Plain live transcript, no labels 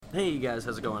Hey you guys,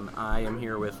 how's it going? I am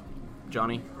here with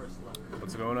Johnny.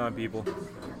 What's going on, people?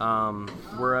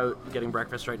 We're out getting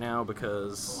breakfast right now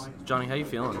because Johnny, how you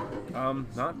feeling?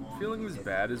 Not feeling as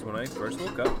bad as when I first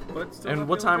woke up, but still. And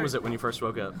what time was it when you first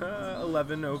woke up?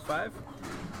 11:05.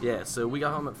 Yeah, so we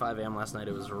got home at 5 a.m. last night.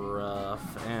 It was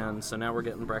rough, and so now we're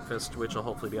getting breakfast, which will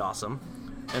hopefully be awesome.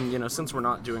 And since we're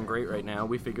not doing great right now,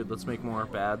 we figured let's make more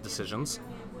bad decisions.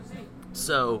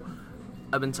 So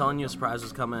I've been telling you a surprise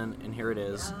was coming, and here it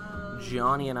is.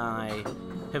 Johnny and I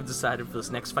have decided for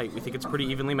this next fight, we think it's pretty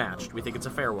evenly matched. We think it's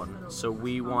a fair one. So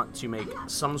we want to make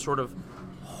some sort of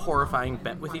horrifying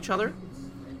bet with each other.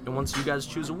 And once you guys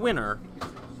choose a winner,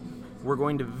 we're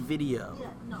going to video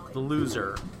the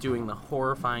loser doing the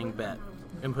horrifying bet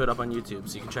and put it up on YouTube.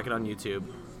 So you can check it on YouTube.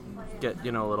 Get,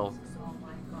 a little...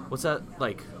 What's that,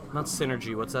 not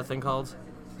synergy, what's that thing called?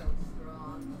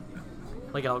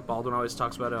 Like Alec Baldwin always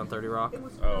talks about it on 30 Rock.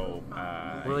 Oh,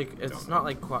 We're it's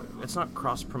not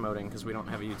cross promoting because we don't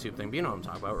have a YouTube thing, but you know what I'm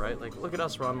talking about, right? Like, look at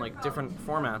us, we're on different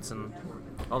formats and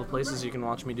all the places you can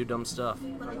watch me do dumb stuff.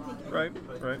 Right.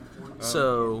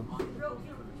 So,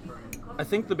 I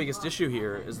think the biggest issue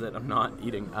here is that I'm not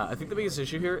eating. I think the biggest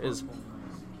issue here is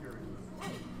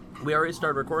we already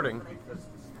started recording.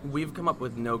 We've come up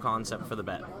with no concept for the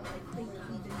bet.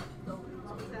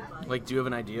 Do you have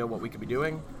an idea what we could be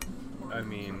doing? I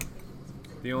mean,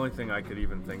 the only thing I could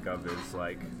even think of is,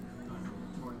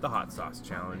 the hot sauce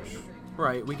challenge.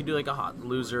 Right, we could do, a hot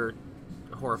loser,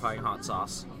 horrifying hot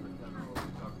sauce.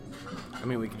 I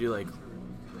mean, we could do,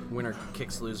 winner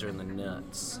kicks loser in the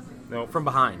nuts. Nope. From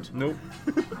behind. Nope.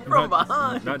 From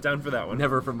behind. Not down for that one.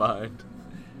 Never from behind.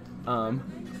 I'm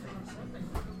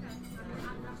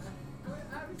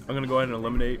going to go ahead and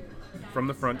eliminate from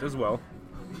the front as well.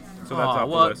 So that's off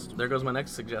the list. There goes my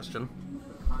next suggestion.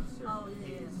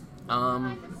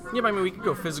 Yeah, but I mean, we could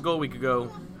go physical, we could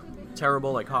go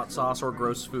terrible, hot sauce, or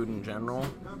gross food in general.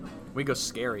 We could go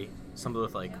scary, something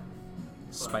with,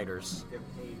 spiders.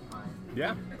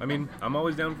 Yeah, I mean, I'm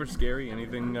always down for scary,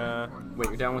 anything, Wait,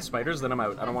 you're down with spiders? Then I'm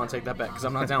out. I don't want to take that bet, because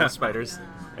I'm not down with spiders.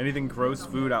 Anything gross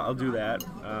food, I'll do that.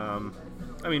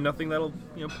 I mean, nothing that'll,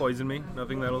 poison me,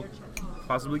 nothing that'll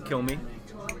possibly kill me.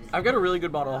 I've got a really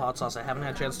good bottle of hot sauce. I haven't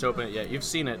had a chance to open it yet. You've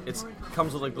seen it. It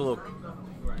comes with, the little...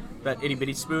 That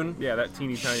itty-bitty spoon? Yeah, that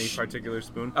teeny-tiny particular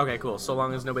spoon. Okay, cool. So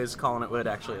long as nobody's calling it what it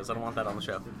actually is. I don't want that on the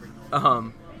show.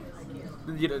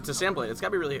 To sample it, it's gotta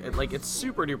be really... it's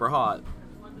super-duper hot.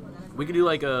 We could do,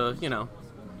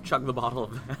 chug the bottle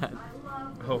of that.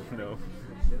 Oh, no.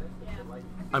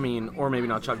 I mean, or maybe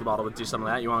not chug the bottle, but do some of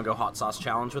that. You want to go hot sauce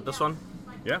challenge with this one?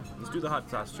 Yeah, let's do the hot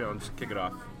sauce challenge. Kick it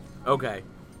off. Okay.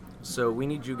 So we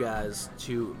need you guys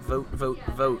to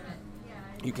vote.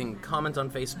 You can comment on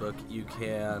Facebook. You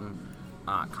can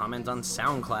comment on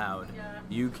SoundCloud.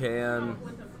 You can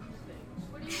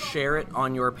share it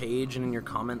on your page, and in your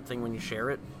comment thing when you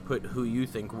share it, put who you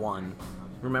think won.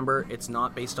 Remember, it's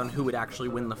not based on who would actually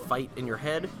win the fight in your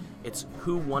head. It's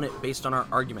who won it based on our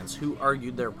arguments. Who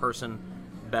argued their person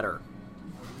better.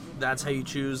 That's how you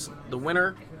choose the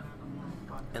winner.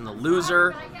 And the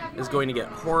loser is going to get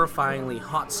horrifyingly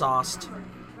hot sauced.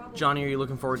 Johnny, are you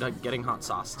looking forward to getting hot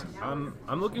sauced? I'm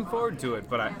looking forward to it,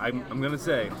 but I'm gonna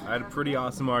say I had a pretty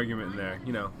awesome argument in there.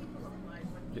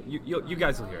 You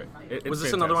guys will hear it. It's was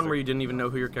this fantastic. another one where you didn't even know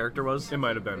who your character was? It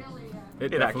might have been.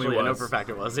 It definitely actually, was. I know for a fact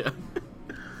it was, yeah.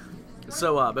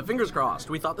 So, but fingers crossed.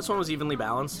 We thought this one was evenly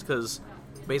balanced because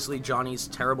basically Johnny's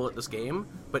terrible at this game,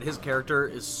 but his character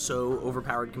is so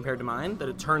overpowered compared to mine that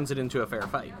it turns it into a fair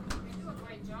fight.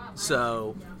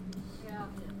 So,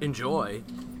 enjoy.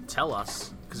 Tell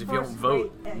us. Because if you don't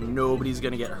vote, nobody's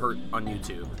going to get hurt on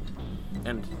YouTube.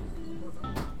 And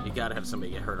you got to have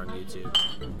somebody get hurt on YouTube.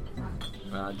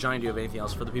 Johnny, do you have anything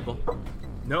else for the people?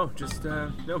 No, just,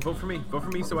 no, vote for me. Vote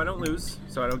for me so I don't lose,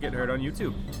 so I don't get hurt on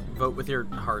YouTube. Vote with your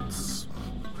hearts.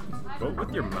 Vote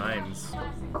with your minds.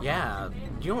 Yeah,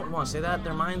 you don't want to say that.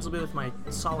 Their minds will be with my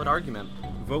solid argument.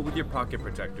 Vote with your pocket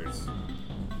protectors.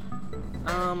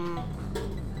 I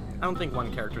don't think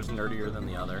one character's nerdier than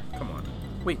the other. Come on.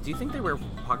 Wait, do you think they wear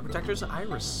pocket protectors? I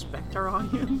respect our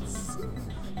audience.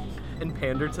 And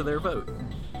pander to their vote.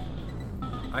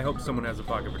 I hope someone has a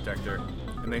pocket protector,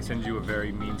 and they send you a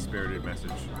very mean-spirited message.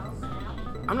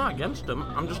 I'm not against them.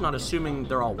 I'm just not assuming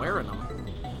they're all wearing them.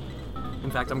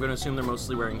 In fact, I'm going to assume they're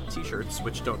mostly wearing t-shirts,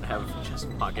 which don't have chest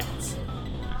pockets.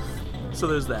 So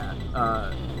there's that.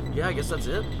 Yeah, I guess that's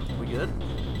it. We good?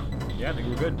 Yeah, I think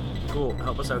we're good. Cool.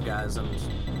 Help us out, guys, and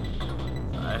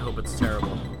I hope it's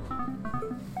terrible.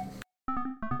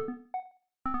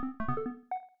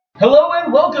 Hello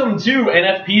and welcome to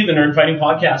NFP, the Nerd Fighting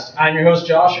Podcast. I'm your host,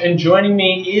 Josh, and joining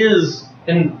me is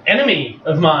an enemy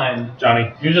of mine.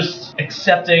 Johnny. You're just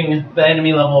accepting the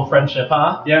enemy level of friendship,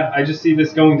 huh? Yeah, I just see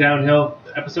this going downhill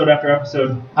episode after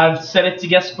episode. I've said it to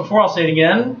guests before, I'll say it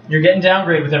again. You're getting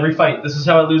downgraded with every fight. This is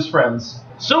how I lose friends.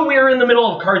 So we are in the middle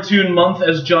of Cartoon Month,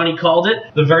 as Johnny called it.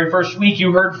 The very first week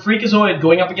you heard Freakazoid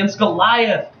going up against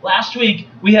Goliath. Last week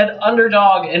we had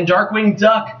Underdog and Darkwing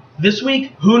Duck. This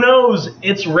week, who knows?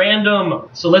 It's random.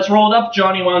 So let's roll it up.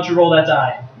 Johnny, why don't you roll that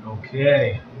die?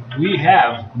 Okay. We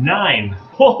have 9.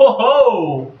 Ho ho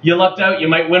ho! You lucked out, you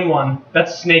might win one.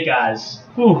 That's Snake Eyes.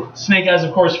 Whew. Snake Eyes,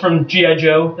 of course, from G.I.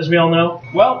 Joe, as we all know.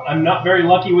 Well, I'm not very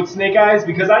lucky with Snake Eyes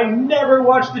because I never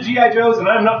watched the G.I. Joes and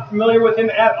I'm not familiar with him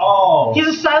at all. He's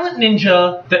a silent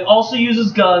ninja that also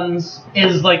uses guns,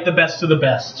 is like the best of the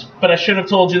best. But I shouldn't have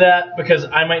told you that because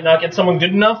I might not get someone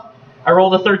good enough. I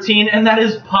rolled a 13, and that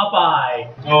is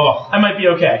Popeye. Oh, I might be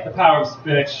okay. the power of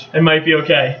spinach. I might be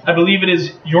okay. I believe it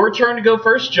is your turn to go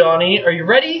first, Johnny. Are you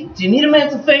ready? Do you need a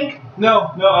minute to think?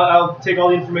 No, I'll take all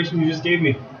the information you just gave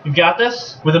me. You got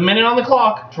this? With a minute on the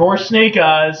clock for Snake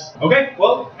Eyes. Okay,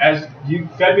 well, as you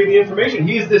fed me the information,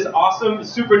 he is this awesome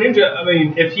super ninja. I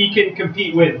mean, if he can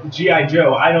compete with G.I.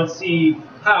 Joe, I don't see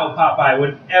how Popeye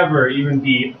would ever even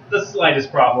be the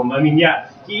slightest problem. I mean,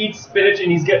 yeah, he eats spinach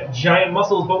and he's got giant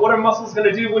muscles, but what are muscles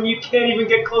going to do when you can't even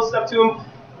get close enough to him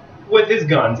with his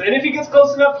guns? And if he gets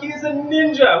close enough, he is a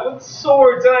ninja with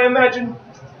swords, and I imagine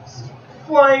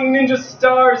flying ninja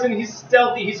stars, and he's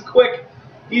stealthy, he's quick,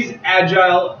 he's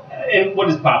agile. And what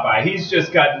is Popeye? He's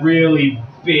just got really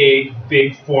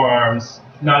big forearms,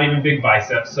 not even big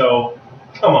biceps, so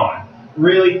come on.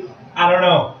 Really? I don't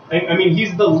know. I mean,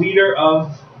 he's the leader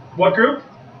of what group?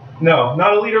 No,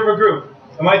 not a leader of a group.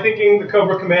 Am I thinking the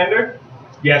Cobra Commander?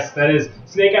 Yes, that is.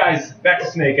 Snake Eyes, back to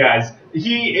Snake Eyes.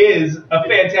 He is a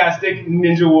fantastic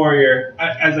ninja warrior,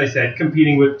 as I said,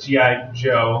 competing with G.I.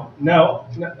 Joe. No,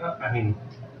 I mean,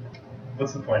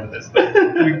 what's the point of this?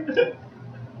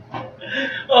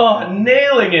 Oh,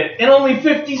 nailing it. In only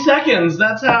 50 seconds.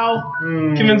 That's how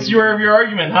convinced you were of your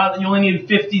argument, huh? You only need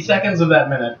 50 seconds of that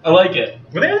minute. I like it.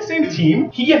 Were they on the same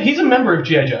team? He's a member of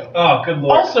G.I. Joe. Oh, good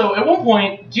lord. Also, at one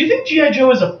point, do you think G.I.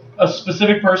 Joe is a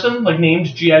specific person, like named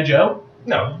G.I. Joe?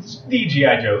 No, it's the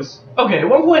G.I. Joes. Okay, at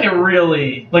one point it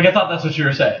really, like I thought that's what you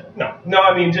were saying. No,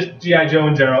 I mean just G.I. Joe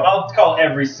in general. I'll call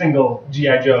every single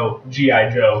G.I. Joe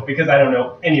because I don't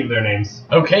know any of their names.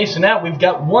 Okay, so now we've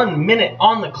got 1 minute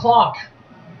on the clock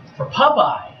for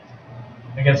Popeye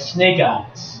against Snake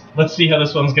Eyes. Let's see how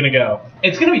this one's gonna go.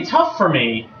 It's gonna be tough for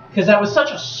me because that was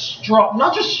such a strong,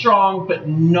 not just strong, but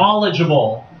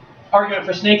knowledgeable argument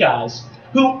for Snake Eyes,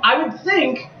 who I would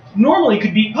think normally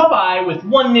could beat Popeye with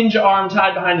one ninja arm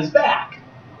tied behind his back.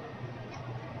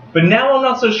 But now I'm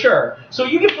not so sure. So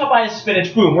you give Popeye a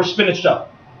spinach, boom, we're spinached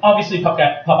up. Obviously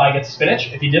Popeye gets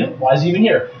spinach. If he didn't, why is he even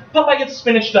here? Popeye gets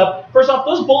spinached up. First off,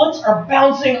 those bullets are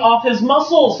bouncing off his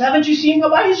muscles. Haven't you seen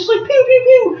Popeye? He's just like pew, pew,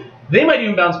 pew. They might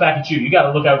even bounce back at you. You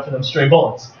gotta look out for them stray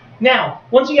bullets. Now,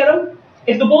 once you get them,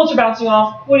 if the bullets are bouncing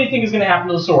off, what do you think is gonna happen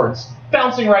to the swords?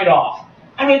 Bouncing right off.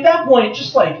 I mean, at that point,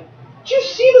 just like, do you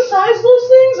see the size of those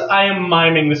things? I am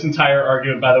miming this entire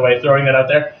argument, by the way, throwing that out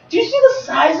there. Do you see the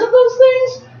size of those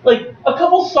things? Like, a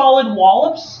couple solid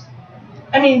wallops?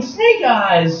 I mean, Snake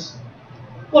Eyes,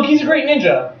 look, he's a great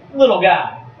ninja. Little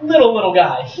guy. Little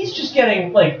guy. He's just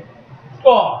getting, like,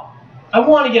 oh, I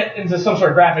want to get into some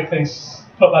sort of graphic things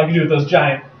Popeye can do with those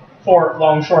giant 4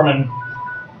 longshoreman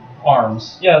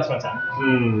arms. Yeah, that's my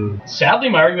time. Sadly,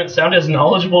 my argument sounded as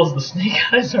knowledgeable as the Snake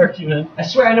Eyes argument. I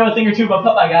swear I know a thing or two about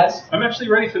Popeye, guys. I'm actually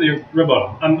ready for the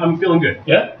rebuttal. I'm feeling good.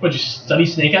 Yeah? Would you study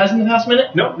Snake Eyes in the past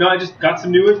minute? No, I just got some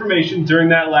new information during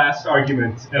that last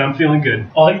argument, and I'm feeling good.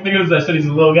 All I can think of is I said he's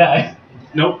a little guy.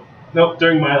 Nope,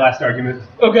 during my last argument.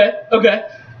 Okay.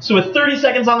 So with 30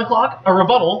 seconds on the clock, a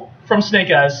rebuttal from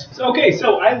Snake Eyes.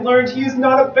 So I learned he's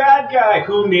not a bad guy.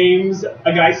 Who names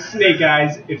a guy Snake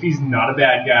Eyes if he's not a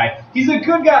bad guy? He's a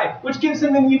good guy, which gives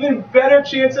him an even better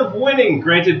chance of winning.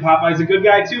 Granted, Popeye's a good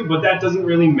guy too, but that doesn't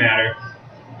really matter.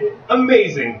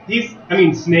 Amazing.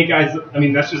 Snake Eyes,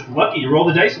 that's just lucky. You roll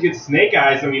the dice, you get Snake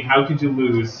Eyes. How could you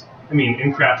lose?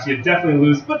 In craps, you definitely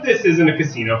lose, but this isn't a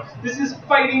casino. This is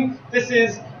fighting. This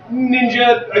is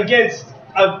ninja against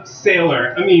a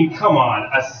sailor. Come on.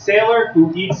 A sailor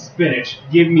who eats spinach.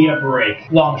 Give me a break.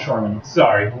 Longshoreman.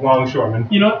 Sorry, longshoreman.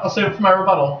 You know what? I'll save it for my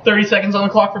rebuttal. 30 seconds on the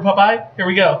clock for Popeye. Here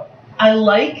we go. I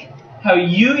like how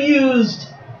you used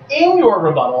in your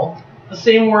rebuttal the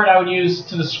same word I would use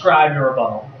to describe your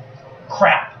rebuttal.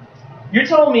 Crap. You're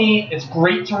telling me it's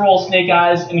great to roll Snake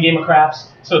Eyes in a game of craps,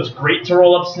 so it's great to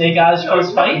roll up Snake Eyes for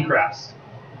this fight? Craps.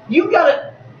 You got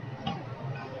it.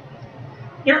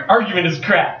 Your argument is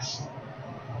craps.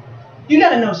 You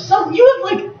gotta know something. You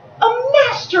have like a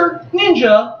master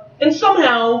ninja and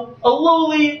somehow a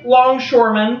lowly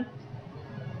longshoreman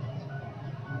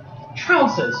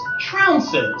trounces.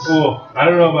 Oh, I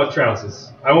don't know about trounces.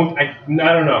 I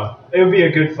don't know. It would be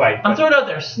a good fight. I'm throwing it out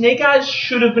there. Snake Eyes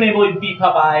should have been able to beat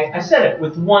Popeye. I said it,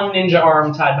 with one ninja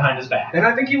arm tied behind his back. And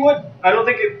I think he would. I don't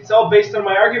think it's all based on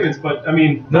my arguments, but I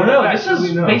mean. No, this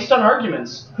is based on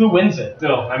arguments. Who wins it?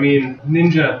 Still, I mean,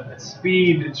 ninja,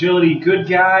 speed, agility, good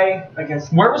guy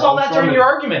against. Where was all that during your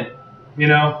argument? You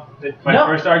know, my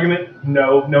first argument,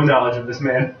 no knowledge of this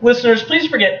man. Listeners, please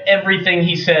forget everything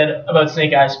he said about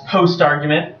Snake Eyes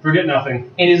post-argument. Forget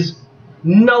nothing. It is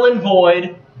null and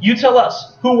void. You tell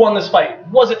us, who won this fight?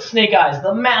 Was it Snake Eyes,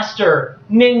 the master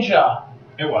ninja?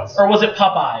 It was. Or was it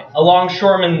Popeye, a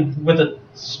longshoreman with a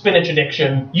spinach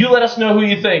addiction? You let us know who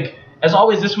you think. As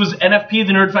always, this was NFP,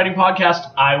 the Nerd Fighting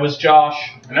Podcast. I was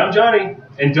Josh. And I'm Johnny.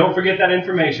 And don't forget that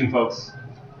information, folks.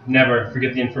 Never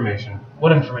forget the information.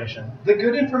 What information? The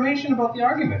good information about the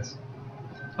arguments.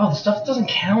 Oh, the stuff that doesn't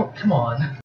count? Come on.